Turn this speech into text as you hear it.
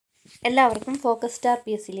എല്ലാവർക്കും focus star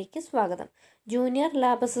PSCയിലേക്ക് സ്വാഗതം. Junior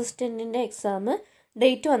lab അസിസ്റ്റൻറ്റിൻ്റെ exam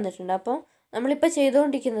date വന്നിട്ടുണ്ട്. അപ്പോൾ നമ്മളിപ്പോൾ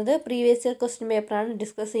ചെയ്തുകൊണ്ടിരിക്കുന്നത് പ്രീവിയസ് ഇയർ ക്വസ്റ്റ്യൻ പേപ്പറാണ്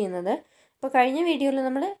ഡിസ്കസ് ചെയ്യുന്നത്. അപ്പോൾ കഴിഞ്ഞ വീഡിയോയിൽ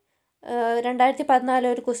നമ്മൾ 2014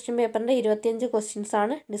 ഒരു ക്വസ്റ്റ്യൻ പേപ്പറിൻ്റെ 25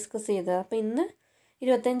 ക്വസ്റ്റ്യൻസാണ് ഡിസ്കസ് ചെയ്തത്. അപ്പോൾ ഇന്ന്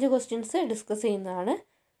 25 ക്വസ്റ്റ്യൻസ് ഡിസ്കസ് ചെയ്യുന്നതാണ്.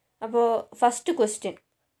 അപ്പോൾ first question,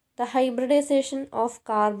 the hybridisation of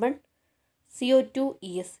carbon CO2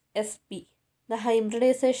 is SP. The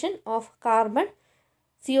hybridization of carbon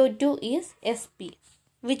CO2 is SP.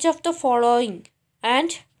 Which of the following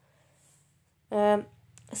and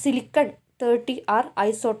silicon 30 are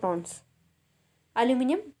isotones?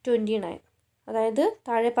 Aluminium 29. അതായത്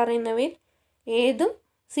താഴെ പറയുന്നവയിൽ ഏതും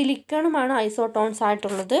സിലിക്കണുമാണ് ഐസോട്ടോൺസ്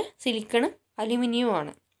ആയിട്ടുള്ളത്. സിലിക്കണും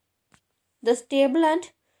അലുമിനിയവുമാണ്. The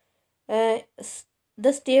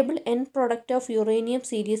stable end product of uranium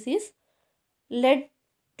series is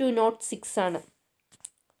lead-206 ആണ്.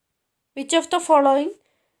 Which of the following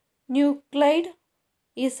nuclide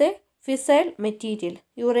is a fissile material?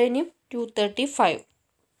 Uranium-235.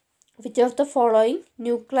 Which of the following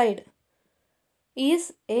nuclide is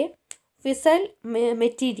a fissile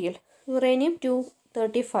material?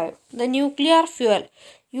 Uranium-235. The nuclear fuel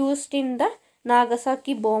used in the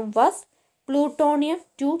Nagasaki bomb was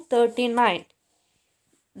plutonium-239.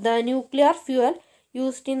 The nuclear fuel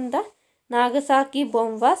used in the Nagasaki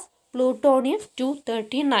bomb was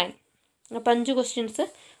plutonium-239. അപ്പോൾ 5 questions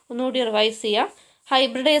ഒന്നുകൂടി revise ചെയ്യാം.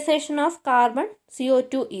 Hybridisation of carbon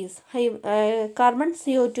CO2 is carbon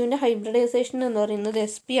CO2ൻ്റെ hybridisation എന്ന് പറയുന്നത്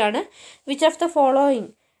SP ആണ്. Which of the following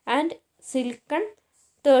and silicon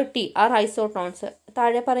 30 R isotones?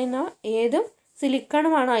 താഴെ പറയുന്ന ഏതും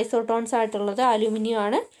സിലിക്കണുമാണ് isotones ആയിട്ടുള്ളത്. അലുമിനിയം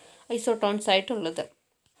ആണ് ഐസോട്ടോൺസ് ആയിട്ടുള്ളത്.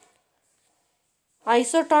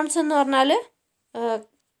 ഐസോട്ടോൺസ് എന്ന് പറഞ്ഞാൽ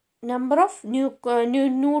നമ്പർ ഓഫ്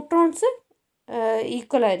ന്യൂട്രോൺസ്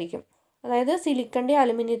ഈക്വൽ ആയിരിക്കും. അതായത് സിലിക്കൻ്റെയും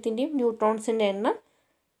അലുമിനിയത്തിൻ്റെയും ന്യൂട്രോൺസിൻ്റെ എണ്ണം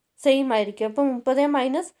സെയിം ആയിരിക്കും. അപ്പോൾ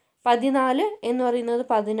 30 - 14 എന്ന് പറയുന്നത്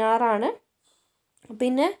 16 ആണ്.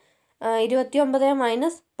 പിന്നെ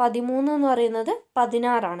 29 - 13 എന്ന് പറയുന്നത്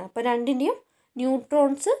 16 ആണ്. അപ്പോൾ രണ്ടിൻ്റെയും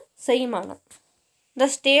ന്യൂട്രോൺസ് സെയിം ആണ്. The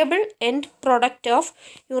stable end product of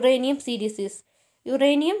uranium series.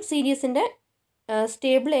 Uranium സീരീസിൻ്റെ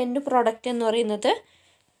stable end product എന്ന് പറയുന്നത്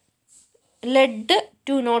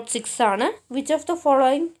lead-206 ആണ്. Which of the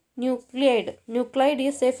following nuclide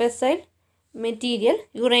is a fissile material?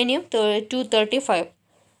 Uranium-235.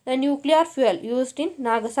 The nuclear fuel used in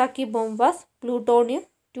Nagasaki bomb was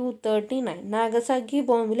plutonium-239. Nagasaki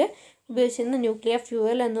ബോംബിൽ ഉപയോഗിച്ചിരുന്ന nuclear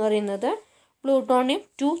fuel എന്ന് പറയുന്നത്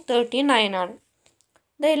plutonium-239 ആണ്.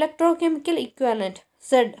 The electrochemical equivalent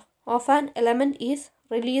Z of an element is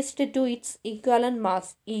released to its equivalent mass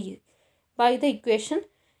E by the equation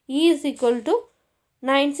E is equal to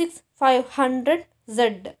 96,500 Z.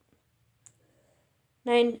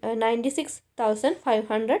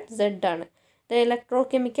 96,500 Z ആണ്. The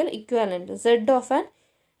electrochemical equivalent Z of an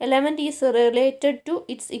element is related to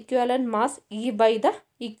its equivalent mass E by the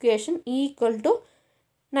equation E equal to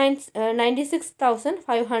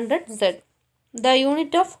 96,500 Z. The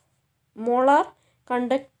unit of molar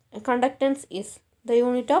conductance is. The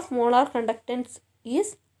unit of molar conductance is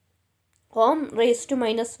ohm raised to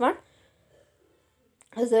 -1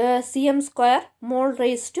 cm square mole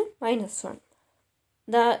raised to -1.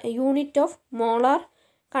 The unit of molar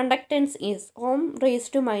conductance is ohm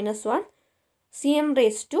raised to -1 cm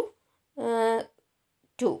raised to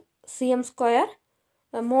 2 cm square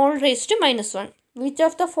mole raised to -1. Which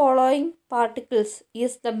of the following particles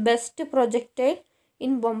is the best projectile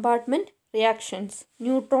in bombardment reactions?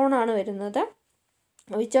 Neutron ആണ് വരുന്നത്.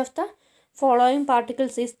 Which of the following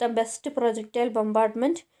particles is the best projectile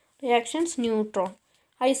bombardment reactions? Neutron.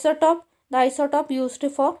 Isotope. The isotope used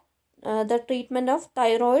for the treatment of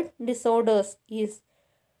thyroid disorders is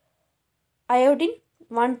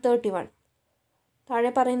iodine-131.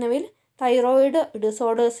 താഴെ പറയുന്നവയിൽ thyroid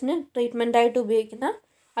ഡിസോർഡേഴ്സിന് ട്രീറ്റ്മെൻറ്റായിട്ട് ഉപയോഗിക്കുന്ന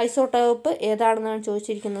isotope ഏതാണെന്നാണ്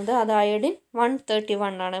ചോദിച്ചിരിക്കുന്നത്. അത്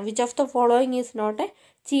iodine-131 ആണ്. Which of the following is not A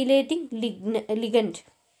ചീലേറ്റിംഗ് ligand?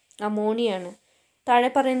 അമോണിയാണ്. താഴെ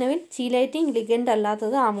പറയുന്നവയിൽ ചീലേറ്റിംഗ് ligand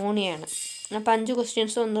അല്ലാത്തത് അമോണിയാണ്. അപ്പോൾ 5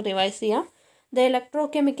 ക്വസ്റ്റ്യൻസ് ഒന്ന് റിവൈസ് ചെയ്യാം. The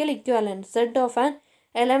electrochemical equivalent Z of an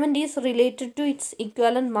element is related to its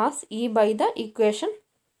equivalent mass E by the equation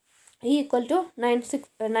E equal to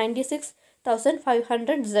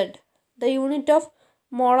 96,500 Z. The unit of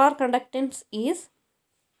molar conductance is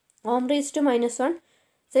ohm raised to -1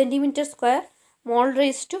 centimeter square mole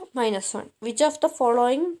raised to -1. Which of the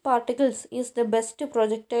following particles is the best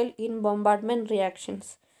projectile in bombardment reactions?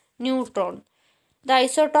 Neutron. The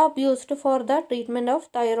isotope used for the treatment of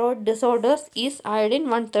thyroid disorders is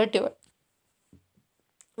iodine-131.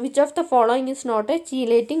 Which of the following is not a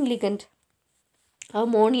chelating ligand?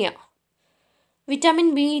 Ammonia. Vitamin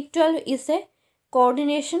B12 is a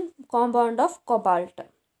coordination compound of cobalt.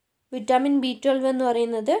 Vitamin B12 എന്ന്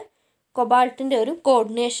പറയുന്നത് കൊബാൾട്ടിൻ്റെ ഒരു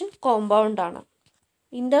coordination compound ആണ്.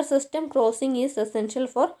 Inter-system crossing is essential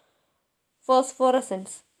for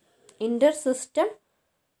phosphorescence. Inter-system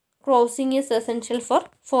crossing is essential for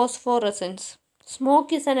phosphorescence. Smoke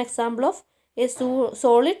is an example of a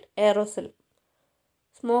solid aerosol.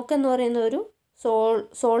 Smoke എന്ന് പറയുന്ന ഒരു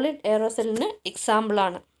solid aerosolന് example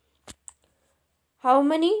ആണ്. How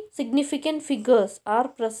many significant figures are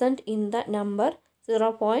present in the number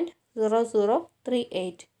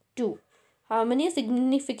 0.00382? How many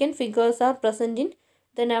significant figures are present in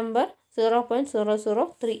the number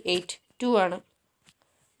 0.00382 ആണ്.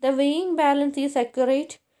 The weighing balance is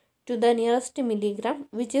accurate to the nearest milligram,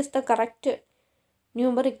 which is the correct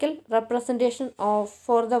numerical representation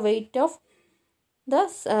for the weight of the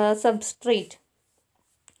substrate.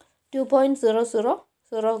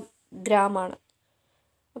 2.000 gram ആണ്.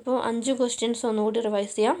 അപ്പോൾ 5 questions ഒന്നുകൂടി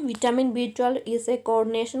revise ചെയ്യാം. Vitamin B12 is A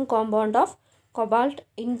coordination compound of cobalt.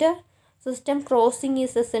 Inter-system crossing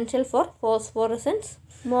is essential for phosphorescence.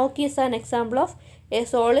 Smoke is an example of a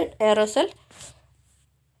solid aerosol.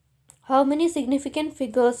 How many significant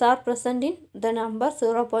figures are present in the number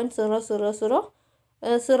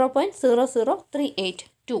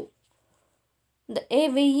 0.00382? A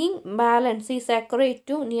weighing balance is accurate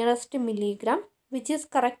to nearest milligram, which is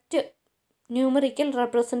correct numerical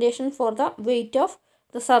representation for the weight of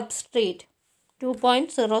the substrate,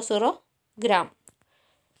 2.00 gram.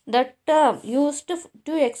 The term used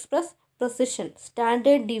to express precision,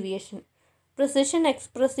 standard deviation. Precision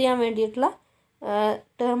express ചെയ്യാൻ വേണ്ടിയിട്ടുള്ള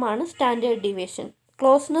term ആണ് standard deviation.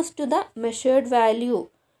 Closeness to the measured value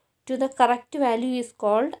to the correct value is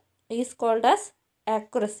called as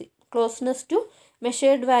accuracy. Closeness to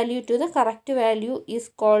measured value to the correct value is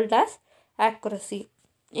called as accuracy.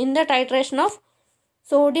 In the titration of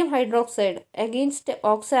sodium hydroxide against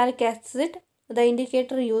oxalic acid, the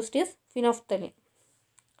indicator used is phenolphthalein.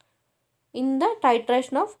 In the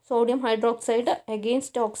titration of sodium hydroxide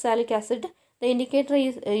against oxalic acid, the indicator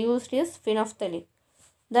used is phenolphthalein.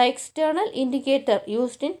 The external indicator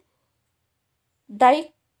used in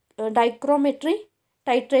dichrometry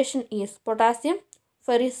titration is potassium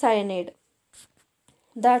ferricyanide.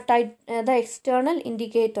 The external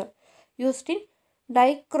indicator used in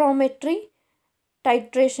dichrometry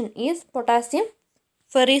titration is potassium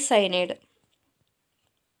ferricyanide.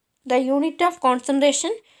 The unit of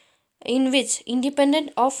concentration in which independent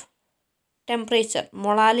of temperature,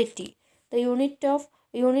 molality. The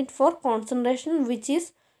unit for concentration which is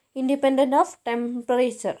independent of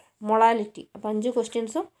temperature, molality. അപ്പോൾ 5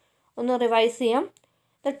 ക്വസ്റ്റ്യൻസും ഒന്ന് revise ചെയ്യാം.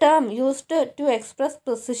 The term used to express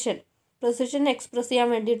precision. Precision express ചെയ്യാൻ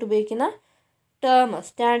വേണ്ടിയിട്ട് ഉപയോഗിക്കുന്ന term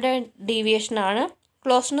standard deviation ആണ്.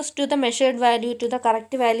 Closeness to the measured value to the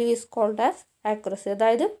correct value is called as accuracy.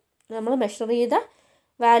 അതായത് നമ്മൾ മെഷർ ചെയ്ത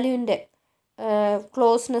വാല്യൂവിൻ്റെ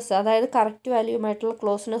ക്ലോസ്നെസ്, അതായത് കറക്റ്റ് വാല്യൂമായിട്ടുള്ള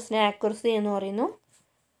ക്ലോസ്നെസ്സിനെ ആക്യുറസി എന്ന് പറയുന്നു.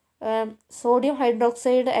 സോഡിയം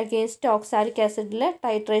ഹൈഡ്രോക്സൈഡ് അഗെയിൻസ്റ്റ് ഓക്സാലിക് ആസിഡിലെ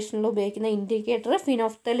ടൈട്രേഷനിൽ ഉപയോഗിക്കുന്ന ഇൻഡിക്കേറ്റർ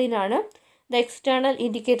ഫിനോഫ്തലിൻ ആണ്. The external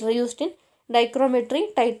indicator used in ഡൈക്രോമെട്രി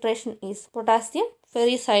titration is potassium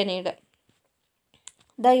ഫെറിസയനൈഡ്.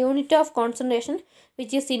 The unit of concentration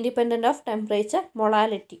which is independent of temperature,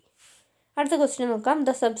 molality. അടുത്ത question നോക്കാം.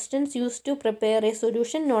 The substance used to prepare a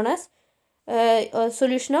solution known as a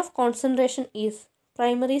solution of concentration is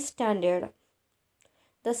primary standard.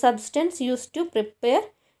 The substance used to prepare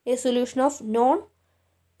a solution of known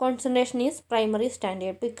concentration is primary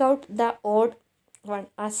standard. Pick out the odd one.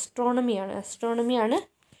 Astronomy ആണ്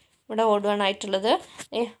ഇവിടെ odd one ആയിട്ടുള്ളത്.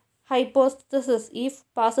 A hypothesis if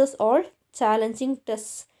passes all challenging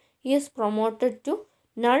tests is promoted to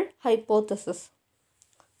null hypothesis.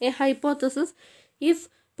 A hypothesis if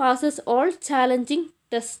passes all challenging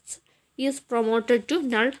tests is promoted to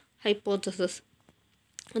null hypothesis.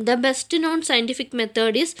 The best known scientific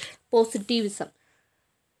method is positivism.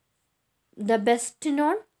 The best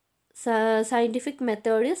known scientific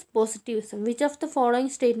method is positivism. Which of the following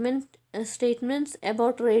statements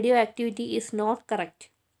about radioactivity is not correct?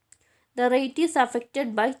 The rate is affected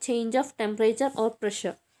by change of temperature or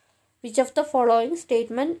pressure. Which of the following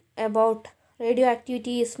statement about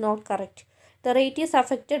radioactivity is not correct? The rate is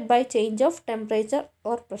affected by change of temperature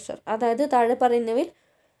or pressure. അതായത് താഴെ പറയുന്നവയിൽ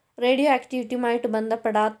radio ആക്ടിവിറ്റിയുമായിട്ട്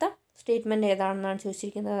ബന്ധപ്പെടാത്ത statement ഏതാണെന്നാണ്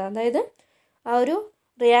ചോദിച്ചിരിക്കുന്നത്. അതായത് ആ ഒരു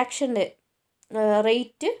റിയാക്ഷൻ്റെ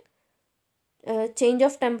rate change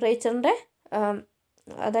of ടെമ്പറേച്ചറിൻ്റെ,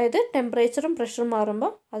 അതായത് ടെമ്പറേച്ചറും പ്രഷറും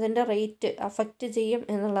മാറുമ്പോൾ അതിൻ്റെ റേറ്റ് അഫക്റ്റ് ചെയ്യും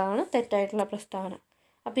എന്നുള്ളതാണ് തെറ്റായിട്ടുള്ള പ്രസ്താവന.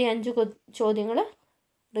 അപ്പോൾ ഈ 5 ചോദ്യങ്ങൾ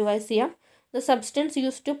റിവൈസ് ചെയ്യാം. The substance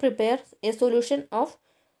use to prepare A solution of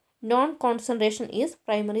non concentration is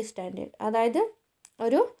primary standard. അതായത്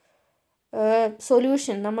ഒരു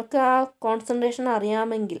സൊല്യൂഷൻ നമുക്ക് ആ കോൺസെൻട്രേഷൻ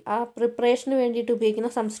അറിയാമെങ്കിൽ ആ പ്രിപ്പറേഷന് വേണ്ടിയിട്ട്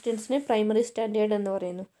ഉപയോഗിക്കുന്ന സബ്സ്റ്റൻസിനെ പ്രൈമറി സ്റ്റാൻഡേർഡ് എന്ന്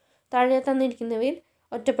പറയുന്നു. താഴെ തന്നിരിക്കുന്നവയിൽ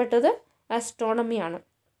ഒറ്റപ്പെട്ടത് ആസ്ട്രോണമിയാണ്.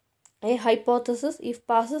 A hypothesis if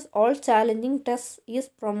passes all challenging test is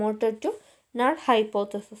promoted to null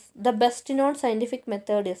hypothesis. The best non scientific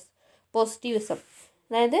method is positivism.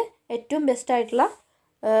 അതായത് ഏറ്റവും ബെസ്റ്റായിട്ടുള്ള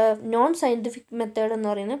നോൺ സയൻറ്റിഫിക് മെത്തേഡ് എന്ന്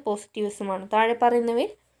പറയുന്നത് പോസിറ്റിവിസമാണ്. താഴെ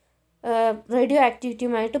പറയുന്നവയിൽ റേഡിയോ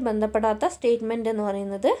ആക്ടിവിറ്റിയുമായിട്ട് ബന്ധപ്പെടാത്ത സ്റ്റേറ്റ്മെൻറ്റ് എന്ന്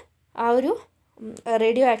പറയുന്നത് ആ ഒരു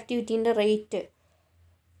റേഡിയോ ആക്ടിവിറ്റീൻ്റെ റേറ്റ്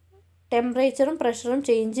ടെമ്പറേച്ചറും പ്രഷറും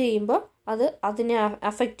ചേഞ്ച് ചെയ്യുമ്പോൾ അത് അതിനെ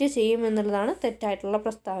അഫക്റ്റ് ചെയ്യും എന്നുള്ളതാണ് തെറ്റായിട്ടുള്ള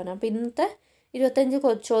പ്രസ്താവന. അപ്പോൾ ഇന്നത്തെ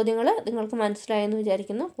 25 ചോദ്യങ്ങൾ നിങ്ങൾക്ക് മനസ്സിലായെന്ന്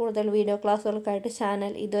വിചാരിക്കുന്നു. കൂടുതൽ വീഡിയോ ക്ലാസ്സുകൾക്കായിട്ട്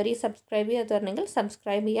ചാനൽ ഇതുവരെ സബ്സ്ക്രൈബ് ചെയ്യാത്തവരുണ്ടെങ്കിൽ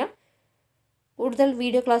സബ്സ്ക്രൈബ് ചെയ്യാം. കൂടുതൽ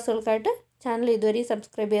വീഡിയോ ക്ലാസ്സുകൾക്കായിട്ട് ചാനൽ ഇതുവരെ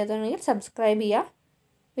സബ്സ്ക്രൈബ് ചെയ്യാത്തവരുണ്ടെങ്കിൽ സബ്സ്ക്രൈബ് ചെയ്യുക.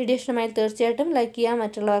 വീഡിയോ ഇഷ്ടമായി തീർച്ചയായിട്ടും ലൈക്ക് ചെയ്യുക,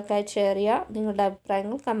 മറ്റുള്ളവർക്കായിട്ട് ഷെയർ ചെയ്യുക, നിങ്ങളുടെ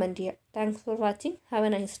അഭിപ്രായങ്ങൾ കമൻറ്റ് ചെയ്യുക. Thanks for watching. Have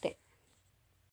A nice day.